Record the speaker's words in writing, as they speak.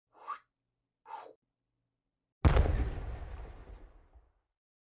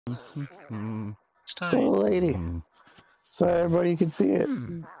It's time. Oh, lady. So everybody can see it.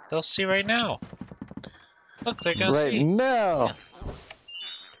 They'll see right now. Look, they're gonna see. Right now.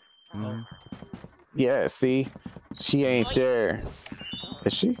 Oh. Yeah, see? She ain't there.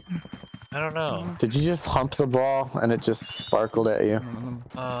 Is she? I don't know. Did you just hump the ball and it just sparkled at you?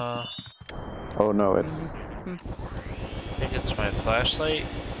 Oh no, it's... I think it's my flashlight.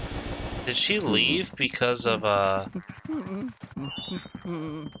 Did she leave because of, I'm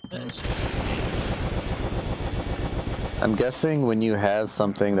guessing when you have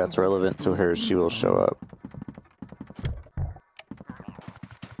something that's relevant to her, she will show up.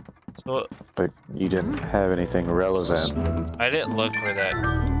 So, but you didn't have anything relevant. I didn't look for that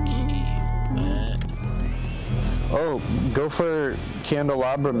key. Oh, go for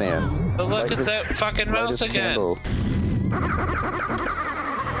Candelabra Man. Oh look, it's that fucking mouse again!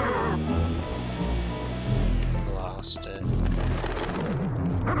 Lost it.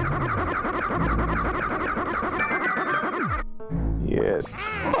 Yes.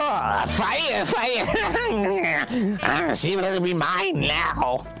 Oh, fire, fire! She will be mine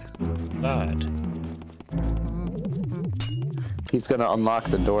now. God. He's gonna unlock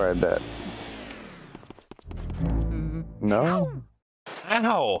the door, I bet. No?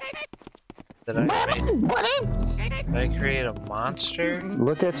 Ow! Did I create a monster?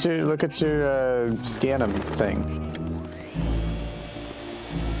 Look at your scan him thing.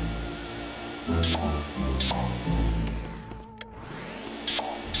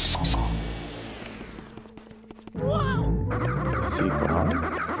 Is he gone?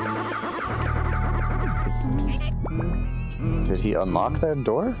 Did he unlock that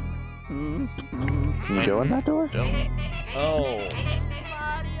door? Can you go in that door? Oh.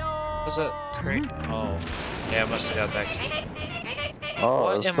 Was it great? Oh. Yeah, I must have got that key. Oh,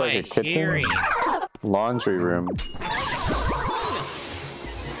 What it's am like I a kitchen? hearing? Laundry room.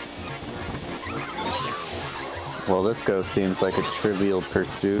 Well, this ghost seems like a trivial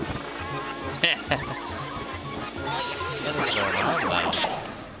pursuit. What's going on now?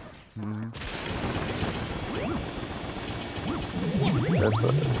 That's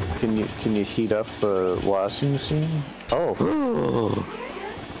can you heat up the washing machine? Oh.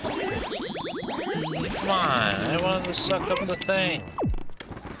 Come on, I wanted to suck up the thing.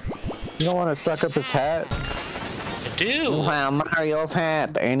 You don't want to suck up his hat? I do. Wow, Mario's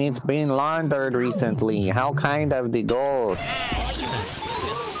hat, and it's been laundered recently. How kind of the ghosts.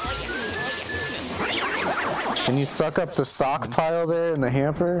 Can you suck up the sock pile there in the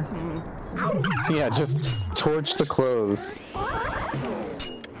hamper? Yeah, just torch the clothes.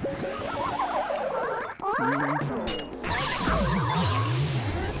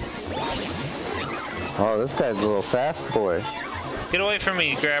 Oh, this guy's a little fast boy. Get away from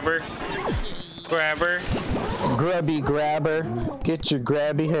me, grabber. Grabber. Grubby grabber. Get your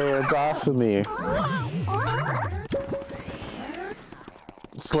grabby hands off of me.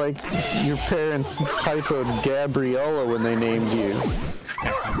 It's like your parents typoed Gabriella when they named you.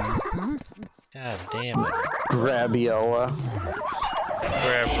 God damn it. Grabiella.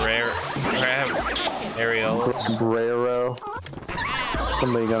 Grab Ariel. Brero.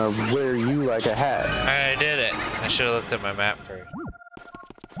 Somebody gonna wear you like a hat. I did it. I should have looked at my map first.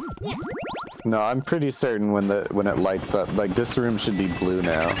 No, I'm pretty certain when it lights up, like this room should be blue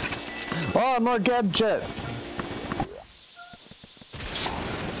now. Oh, more gadgets!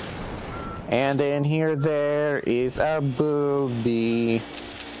 And in here there is a booby.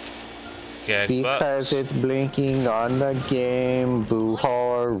 Because it's blinking on the game. Boo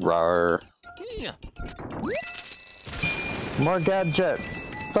horror. More gadgets.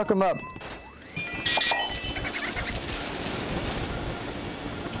 Suck them up.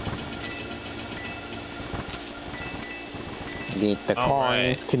 Get the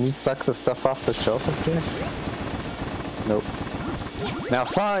coins. Right. Can you suck the stuff off the shelf up here? Nope. Now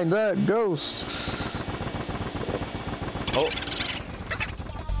find that ghost. Oh.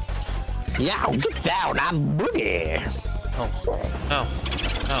 Yeah, get down, I'm boogie. Oh. No.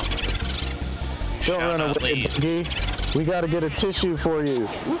 No. Don't run away, Boogie. We gotta get a tissue for you.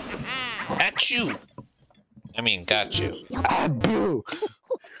 At you. I mean, got you. Ah, boo.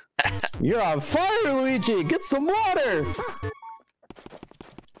 You're on fire, Luigi. Get some water.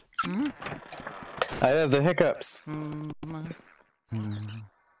 I have the hiccups.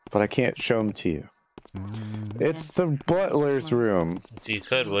 But I can't show them to you. It's the butler's room. If you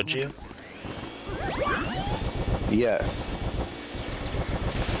could, would you? Yes.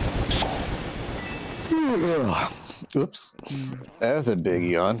 Oops. That was a big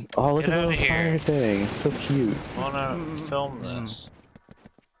yawn. Oh, look at the little fire thing. It's so cute. I wanna film this.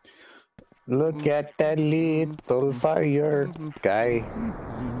 Look at that little fire guy.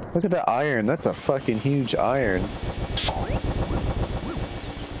 Look at that iron. That's a fucking huge iron.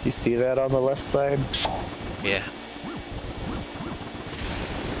 Do you see that on the left side? Yeah.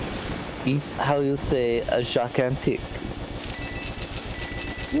 It's how you say a gigantic.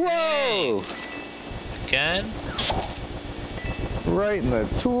 Whoa! Again? Right in the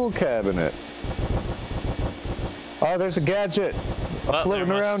tool cabinet. Oh, there's a gadget. A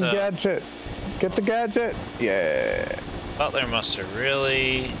floating around gadget. Get the gadget. Yeah. Butler must have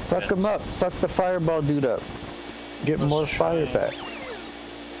really... Suck him up. Suck the fireball dude up. Get more fire back.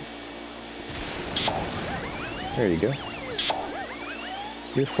 There you go.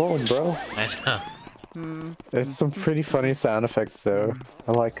 You're full, bro. I know. It's some pretty funny sound effects, though.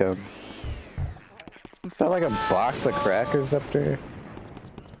 I like them. Is that like a box of crackers up there?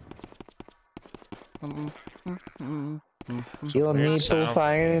 You'll need to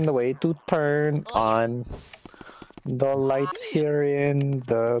find the way to turn on the lights here in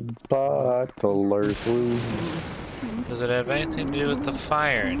the butler's room. Does it have anything to do with the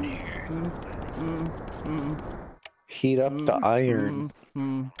fire in here? Heat up the iron.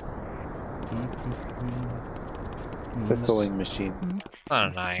 It's a sewing machine.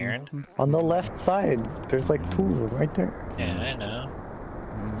 Not an iron. On the left side, there's like two of them right there. Yeah, I know.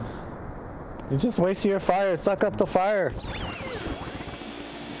 You just waste your fire. Suck up the fire.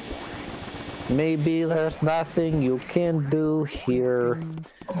 Maybe there's nothing you can do here.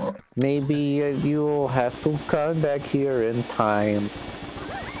 Maybe you'll have to come back here in time.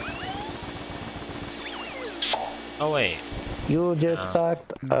 Oh, wait. You just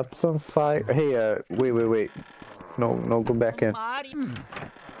sucked up some fire. Hey, wait. No, go back in.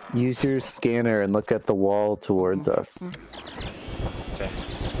 Use your scanner and look at the wall towards us. Okay.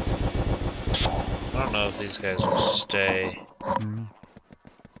 I don't know if these guys will stay.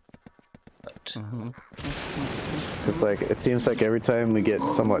 But... It's like, it seems like every time we get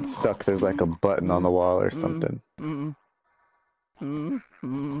somewhat stuck, there's like a button on the wall or something. You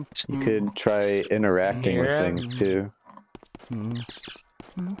could try interacting with things too.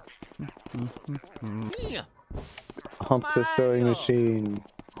 Hump the sewing machine.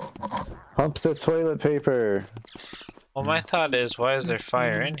 Hump the toilet paper. Well, my thought is, why is there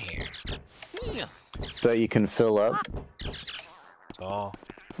fire in here? So that you can fill up. Oh.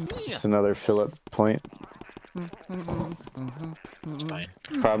 Just another fill up point. It's fine.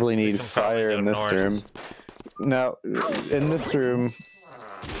 Probably need fire in this room. Now, in this room,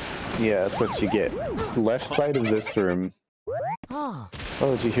 yeah, that's what you get. Left side of this room. Oh,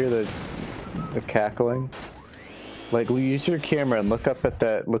 did you hear the cackling? Like, use your camera and look up at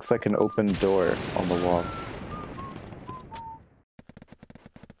that. Looks like an open door on the wall.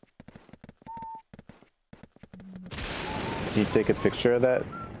 Can you take a picture of that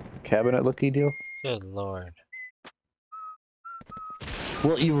cabinet-looky deal? Good lord.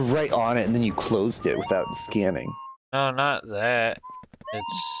 Well, you were right on it, and then you closed it without scanning. No, not that.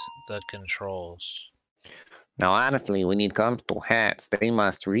 It's the controls. Now, honestly, when it comes to hats, they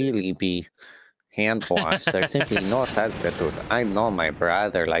must really be hand washed. There's simply no substitute. I know my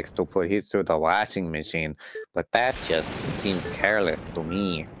brother likes to put his through the washing machine, but that just seems careless to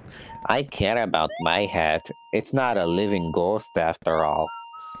me. I care about my hat. It's not a living ghost after all.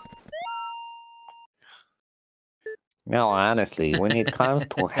 No, honestly, when it comes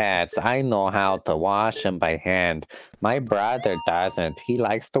to hats, I know how to wash them by hand. My brother doesn't. He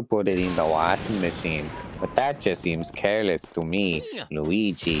likes to put it in the washing machine. But that just seems careless to me.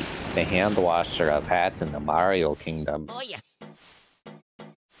 Luigi, the hand washer of hats in the Mario Kingdom. Don't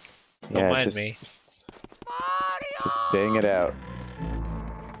Yeah, mind me. just bang it out.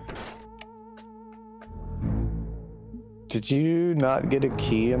 Did you not get a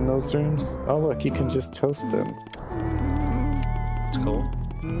key in those rooms? Oh look, you can just toast them. It's cool.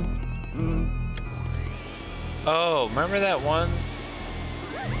 Oh, remember that one?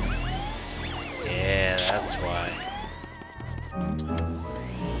 Yeah, that's why.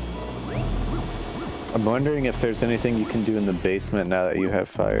 I'm wondering if there's anything you can do in the basement now that you have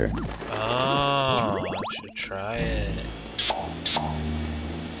fire. Oh, I should try it.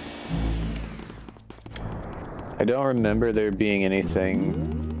 I don't remember there being anything.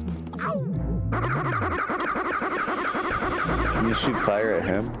 Can you shoot fire at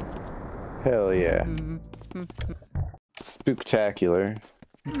him? Hell yeah. Spooktacular.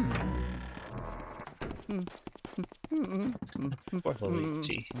 Poor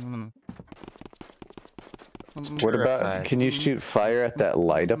Luigi. What about, can you shoot fire at that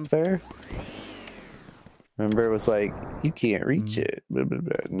light up there? Remember, it was like, you can't reach it. Blah, blah,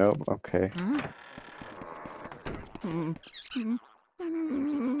 blah. Nope, okay.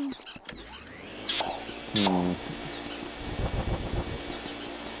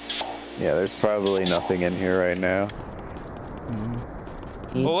 Yeah, there's probably nothing in here right now.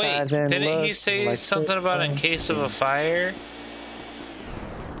 Well, wait, didn't he say like something about in case of a fire?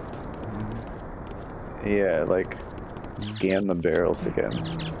 Yeah, like scan the barrels again.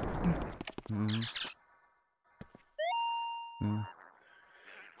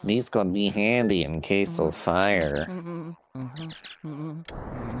 These gonna be handy in case of fire.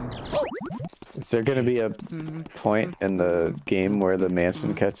 Is there gonna be a point in the game where the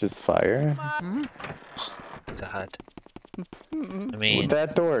mansion catches fire? God. I mean,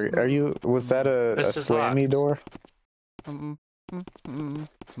 that door, was that a slammy door?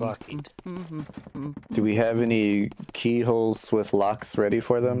 Fuck it. Do we have any keyholes with locks ready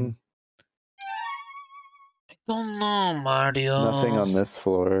for them? I don't know, Mario. Nothing on this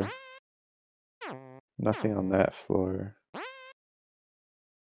floor. Nothing on that floor.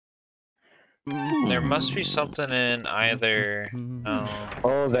 There must be something in either.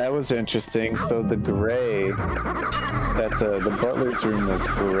 Oh, that was interesting. So the gray, the butler's room was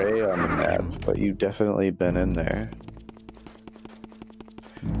gray on the map, but you've definitely been in there.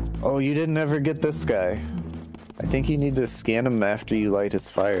 Oh, you didn't ever get this guy. I think you need to scan him after you light his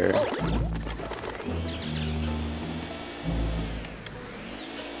fire.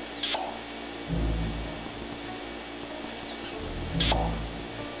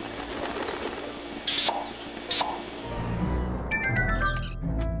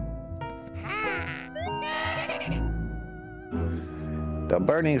 The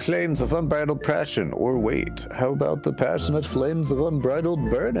burning flames of unbridled passion, or wait, how about the passionate flames of unbridled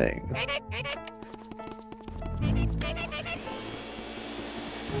burning?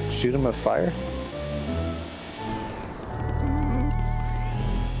 Shoot him with fire?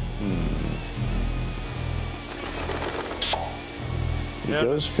 He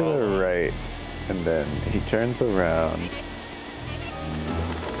goes to the right, and then he turns around.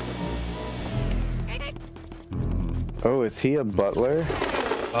 Oh, is he a butler?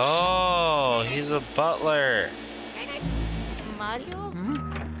 Oh, he's a butler. Mario?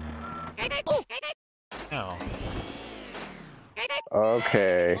 No.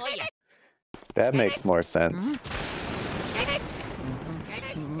 Okay. That makes more sense.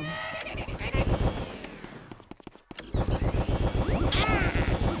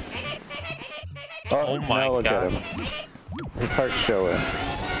 Oh my now look God. at him. His heart's showing.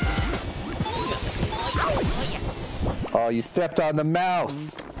 Oh, you stepped on the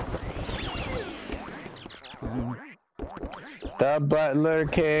mouse! The butler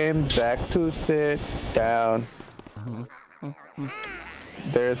came back to sit down.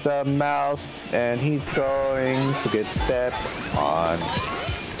 There's a mouse, and he's going to get stepped on.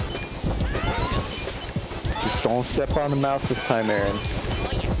 Just don't step on the mouse this time, Aaron.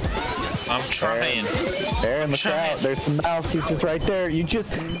 I'm trying. Aaron, look out. There's the mouse. He's just right there.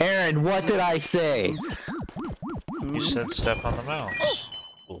 Aaron, what did I say? You said step on the mouse.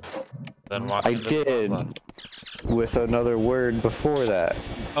 Ooh. Then walk I into the did. butler. With another word before that.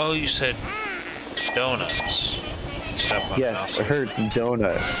 Oh, you said donuts. Step on Yes, the mouse. it hurts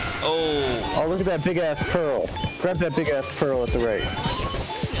donut. Oh. Oh, look at that big ass pearl. Grab that big ass pearl at the right.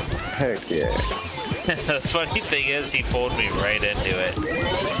 Heck yeah. The funny thing is, he pulled me right into it.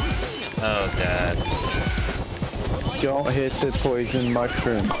 Oh God. Don't hit the poison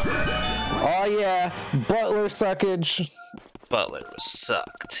mushroom. Oh yeah, Butler suckage. Butler was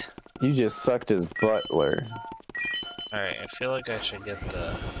sucked. You just sucked his butler. Alright, I feel like I should get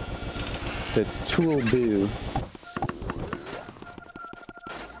the tool do.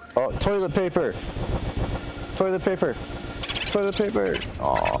 Oh, toilet paper. Toilet paper. Toilet paper.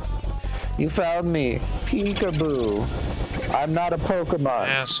 Aw. You found me. Peekaboo. I'm not a Pokemon.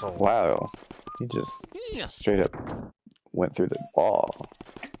 asshole. Wow. He just straight up went through the wall.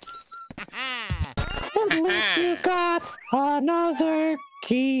 At least you got another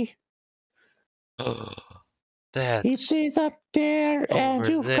key. That's It is up there, and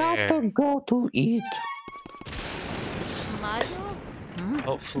over you've got there. to go to eat. Mario?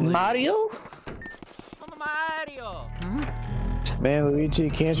 hopefully. Mario? Mario! Man, Luigi,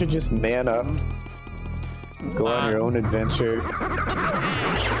 can't you just man up? Go on your own adventure.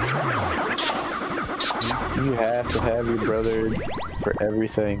 You have to have your brother for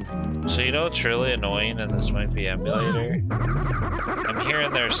everything. So you know what's really annoying, and this might be emulator? I'm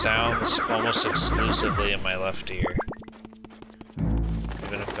hearing their sounds almost exclusively in my left ear.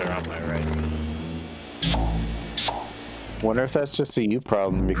 Even if they're on my right. Wonder if that's just a you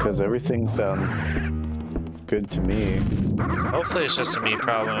problem, because everything sounds good to me. Hopefully it's just a me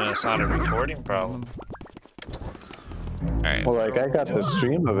problem and it's not a recording problem. Alright. Well, like, I got the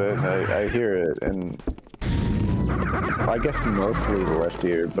stream of it, and I hear it, and I guess mostly the left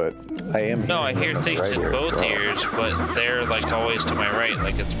ear, but I am. No, I hear things in both ear. ears, but they're like always to my right,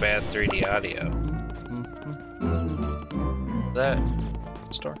 like it's bad 3D audio. Is that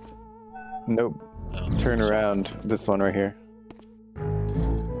store? Nope. No. Turn around. This one right here.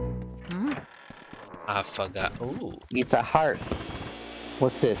 I forgot. Ooh. It's a heart.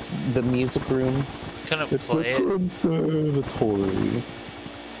 What's this? The music room? Couldn't play it. Conservatory.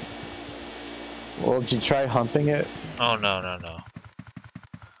 Well, did you try humping it? Oh, no.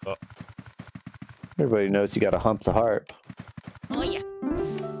 Oh. Everybody knows you gotta hump the harp. Oh, yeah.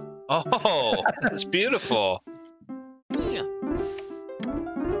 Oh, it's beautiful. Yeah.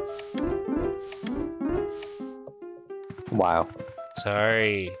 Wow.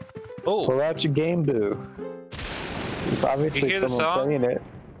 Sorry. Oh, Pull out your game boo. There's obviously hear the someone song? playing it.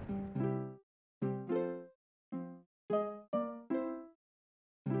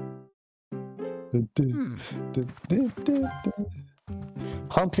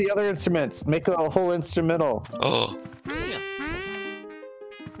 Hump the other instruments. Make a whole instrumental. oh.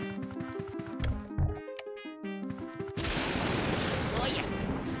 Oh, yeah.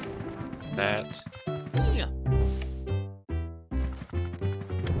 That. Yeah.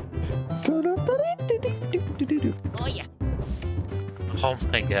 Oh, yeah. Oh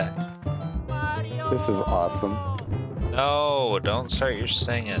my god. Mario. This is awesome. No, don't start your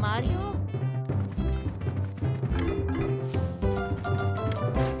singing. Mario?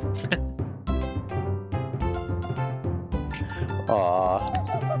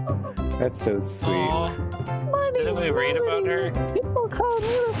 Aw. That's so sweet. Aw. Didn't we read about her? People call me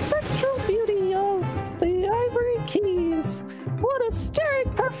the spectral beauty of the Ivory Keys. What a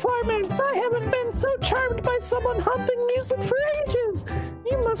stirring performance! I haven't been so charmed by someone humping music for ages.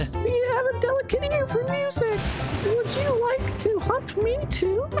 You must have a delicate ear for music. Would you like to hump me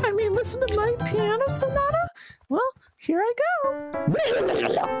too? I mean, listen to my piano sonata? Well, here I go.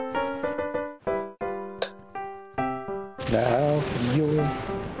 Now you're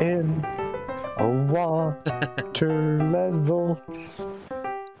in a water level,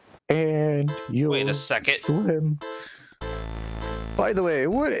 and you'll Wait a second. swim. By the way,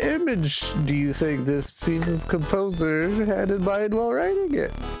 what image do you think this piece's composer had in mind while writing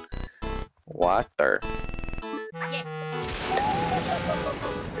it? Water. Yeah.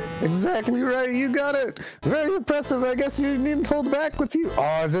 Exactly right, you got it. Very impressive. I guess you needn't hold back with you.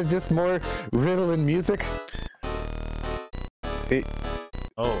 Oh, is it just more riddle and music?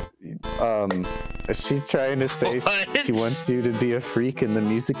 Oh. She's trying to say What? she wants you to be a freak in the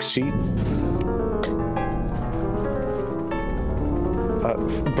music sheets.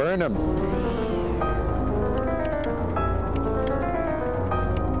 Burn them.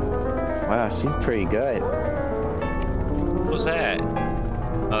 Wow, she's pretty good. What was that?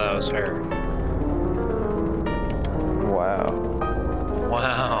 Oh, that was her. Wow.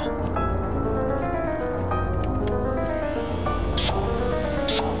 Wow.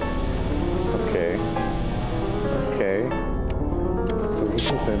 Okay. Okay. So this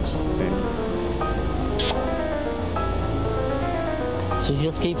is interesting. She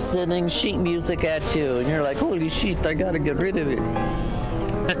just keeps sending sheet music at you, and you're like, holy shit, I gotta get rid of it.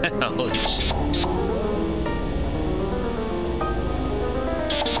 Holy shit.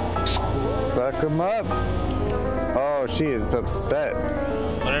 Suck him up. Oh, she is upset.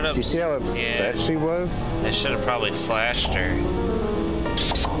 Did you see how upset she was? I should have probably flashed her.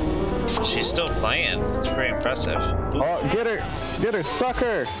 She's still playing. It's pretty impressive. Ooh. Oh, get her! Get her! Suck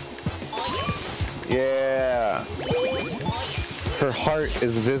her! Yeah! Her heart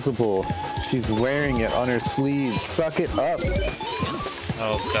is visible. She's wearing it on her sleeve. Suck it up!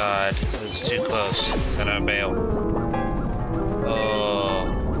 Oh god, it's too close. Gonna bail.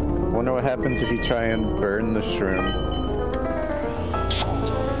 Oh. Wonder what happens if you try and burn the shroom.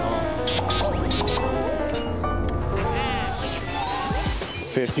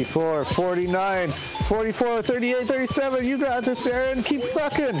 54, 49, 44, 38, 37. You got this, Aaron. Keep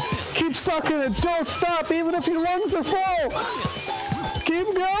sucking. Keep sucking and don't stop, even if your lungs are full. Keep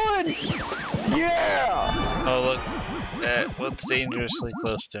going. Yeah. Oh, look. That what's dangerously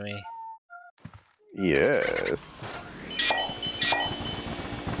close to me. Yes.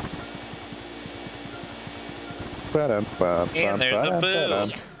 And there's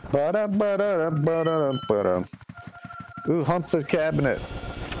the boo. Ooh, hump the cabinet.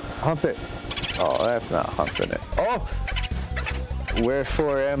 Hump it. Oh, that's not humping it. Oh!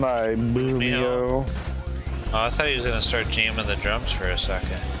 Wherefore am I, Boomio? Oh, I thought he was gonna start jamming the drums for a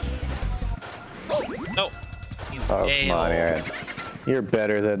second. No! You Oh, failed. come on, Aaron. You're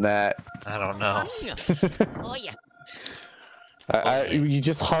better than that. I don't know. Oh, yeah. You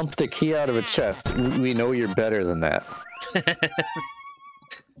just humped a key out of a chest. We know you're better than that.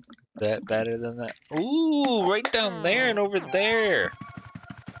 That better than that? Ooh, right down there and over there.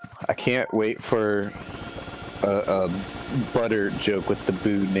 I can't wait for a butter joke with the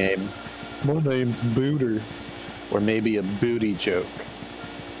boo name. My name's Booter. Or maybe a booty joke.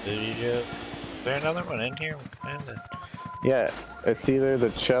 Booty joke? Is there another one in here? Kinda. Yeah, it's either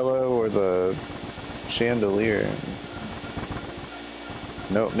the cello or the chandelier.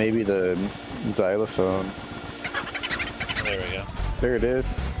 No, maybe the xylophone. There we go. There it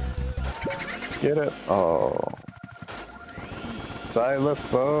is. Get it. Oh.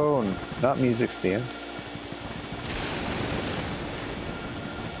 Xylophone. Not music stand.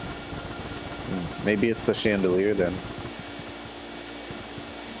 Maybe it's the chandelier then.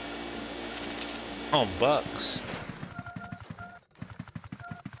 Oh, bucks.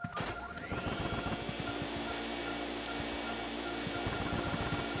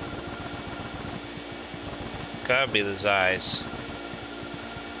 Gotta be the eyes.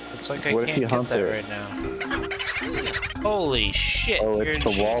 It's like I What if can't you get hump that it? right now. Holy shit! Oh, you're it's a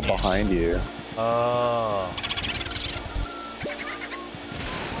the wall genius. behind you. Oh.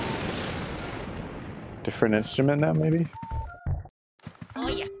 Different instrument now, maybe? Oh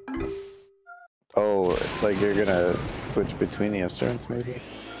yeah. Oh, like you're gonna switch between the instruments, maybe?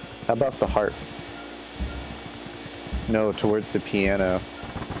 How about the harp? No, towards the piano.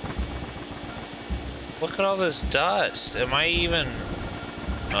 Look at all this dust. Am I even...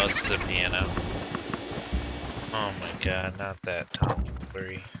 Oh, it's the piano. Oh my god, not that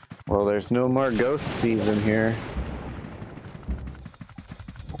tomfoolery. Well, there's no more ghost season here.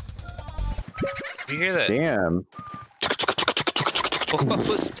 You hear that? Damn. What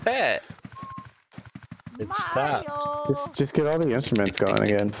was that? It stopped. Mario. Just get all the instruments going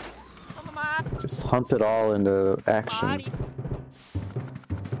again. Just hump it all into action.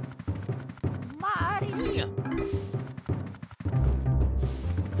 Mario.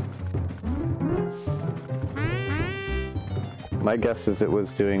 My guess is it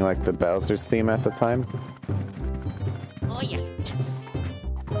was doing like the Bowser's theme at the time. Oh yeah.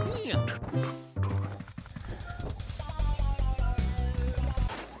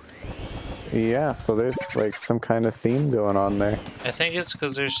 Yeah, so there's like some kind of theme going on there. I think it's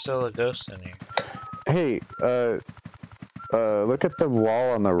because there's still a ghost in here. Hey, look at the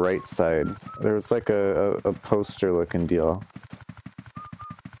wall on the right side. There was like a poster looking deal.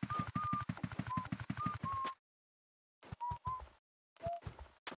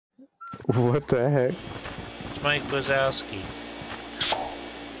 What the heck? It's Mike Wazowski.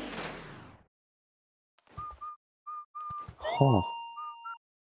 Huh.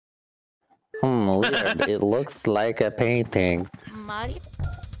 Weird. It looks like a painting. Mario.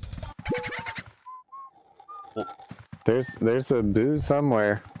 There's a boo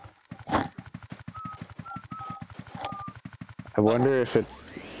somewhere. I wonder if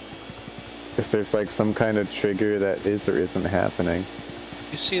there's like some kind of trigger that is or isn't happening.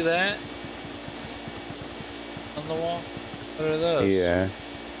 You see that? On the wall? What are those? Yeah.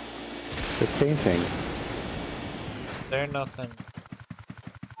 The paintings. They're nothing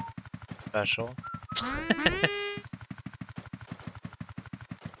special.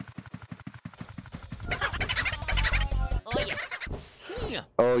 Oh yeah. Yeah.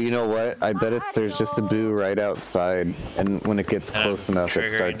 Oh, you know what? I bet there's just a boo right outside, and when it gets close enough, it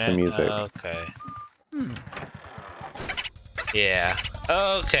starts the music. Okay. Yeah.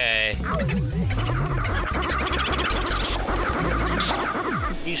 Okay.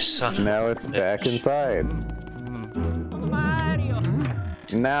 You son of Now a it's bitch. back inside. Mario.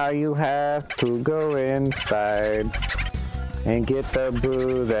 Now you have to go inside and get the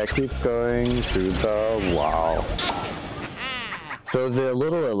boo that keeps going through the wall. So the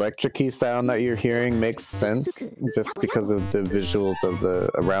little electric-y sound that you're hearing makes sense just because of the visuals of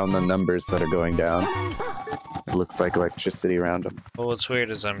around the numbers that are going down. It looks like electricity around them. Well, what's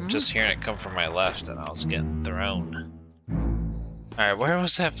weird is I'm just hearing it come from my left and I was getting thrown. Alright, where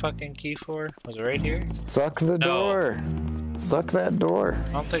was that fucking key for? Was it right here? Suck the No. door. Suck that door.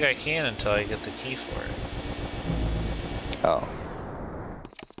 I don't think I can until I get the key for it. Oh.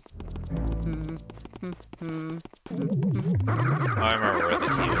 Oh, I remember where the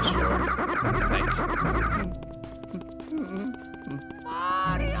key was for. I think.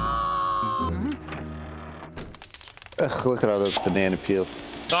 Ugh, look at all those banana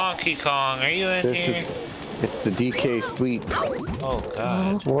peels. Donkey Kong, are you in There's here? this, it's the DK sweet. Oh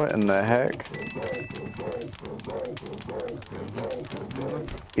god. What in the heck?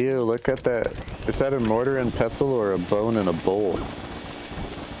 Ew, look at that. Is that a mortar and pestle or a bone in a bowl?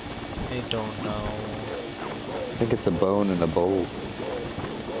 I don't know. think it's a bone in a bowl.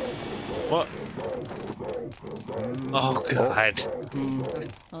 What? Oh God.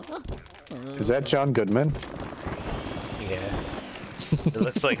 Is that John Goodman? Yeah. It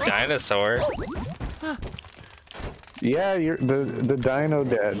looks like dinosaur. Yeah, you're the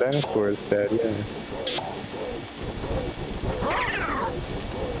dinosaur is dead, yeah.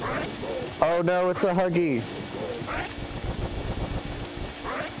 Oh no, it's a Huggy.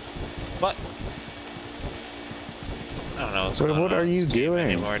 What? I don't know what's going on. What are you doing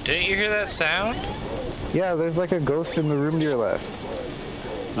anymore? Didn't you hear that sound? Yeah, there's like a ghost in the room to your left.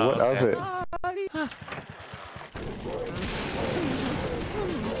 Oh, What of it?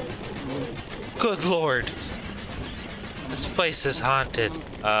 Good lord. This place is haunted. This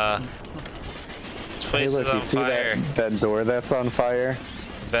place Hey, look, is on you see fire. that door that's on fire?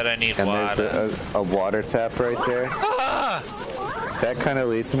 Bet I need And water. there's a water tap right there. Ah! That kind of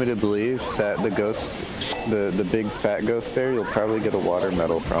leads me to believe that the ghost, the big fat ghost there, you'll probably get a water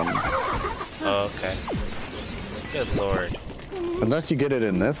medal from. Oh, okay. Good lord. Unless you get it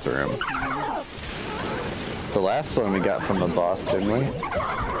in this room. The last one we got from a boss, didn't we?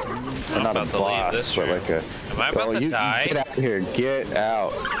 I'm Not a about to leave boss, this but room. like a... Am I about to die? Get out of here. Get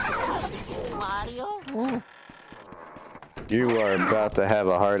out. Mario? You are about to have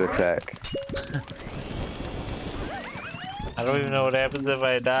a heart attack. I don't even know what happens if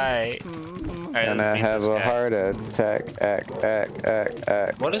I die. Alright, And let's I beat have this a guy. heart attack.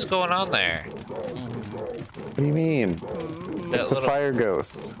 Act. What is going on there? What do you mean? That It's a fire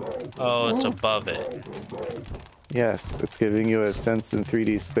ghost. Oh, it's above it. Yes, it's giving you a sense in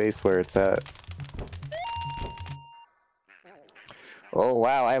 3D space where it's at. Oh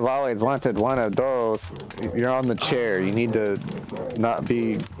wow, I've always wanted one of those. You're on the chair. You need to not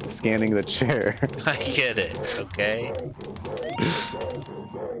be scanning the chair. I get it, okay?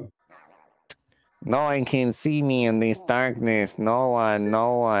 No one can see me in this darkness. No one,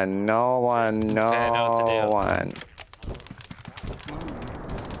 no one, no one, no Okay, I know what to do. one.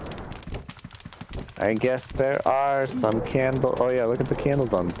 I guess there are some candles. Oh yeah, look at the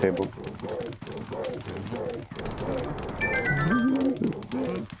candles on the table.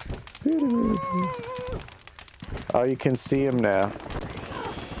 Oh, you can see him now.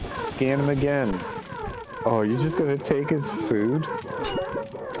 Scan him again. Oh, you're just gonna take his food?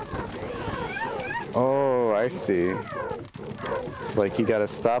 Oh, I see. It's like you gotta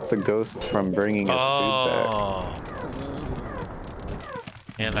stop the ghosts from bringing his food back. Oh.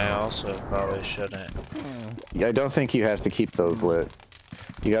 And I also probably shouldn't. Yeah, I don't think you have to keep those lit.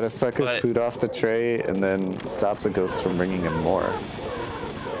 You gotta suck his But- food off the tray and then stop the ghosts from bringing him more.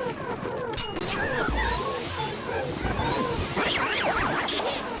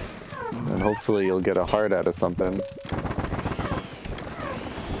 And hopefully you'll get a heart out of something.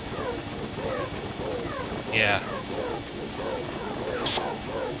 Yeah.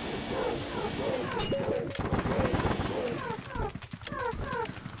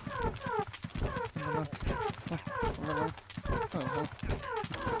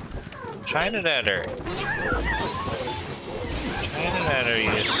 China Netter. China Netter,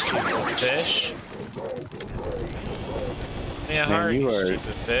 you stupid fish. Give me a heart, you you are-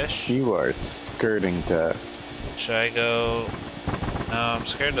 stupid fish. You are skirting death. Should I go? No, I'm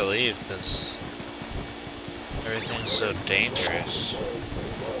scared to leave because everything's so dangerous.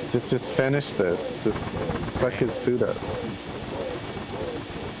 Just finish this. Just suck his food up.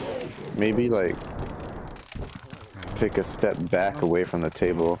 Maybe like take a step back away from the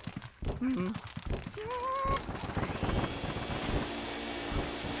table.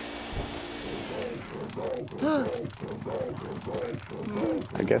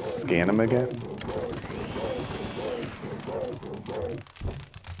 I guess scan him again.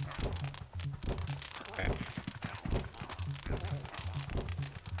 Okay.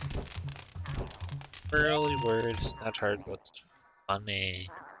 Early words, not hard, what's funny.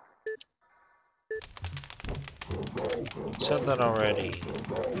 Said that already.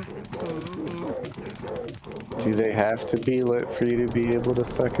 Do they have to be lit for you to be able to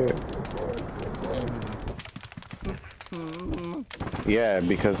suck it? Yeah,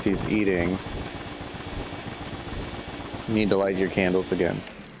 because he's eating. You need to light your candles again.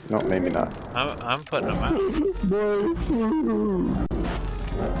 No, maybe not. I'm putting them out.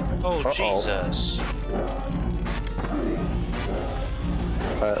 Oh, Jesus.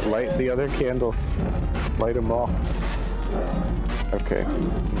 Light the other candles. Light them all. Okay.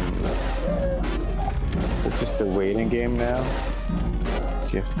 So it's just a waiting game now?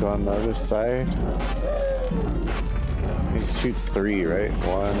 Do you have to go on the other side? He shoots 3, right?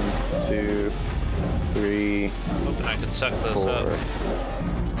 1, 2, 3, Hoping I can suck those 4. up.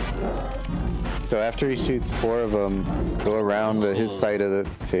 So after he shoots 4 of them, go around to his side of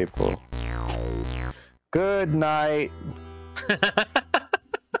the table. Good night.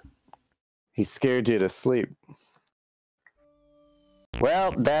 He scared you to sleep.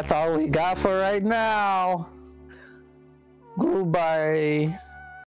 Well, that's all we got for right now. Goodbye.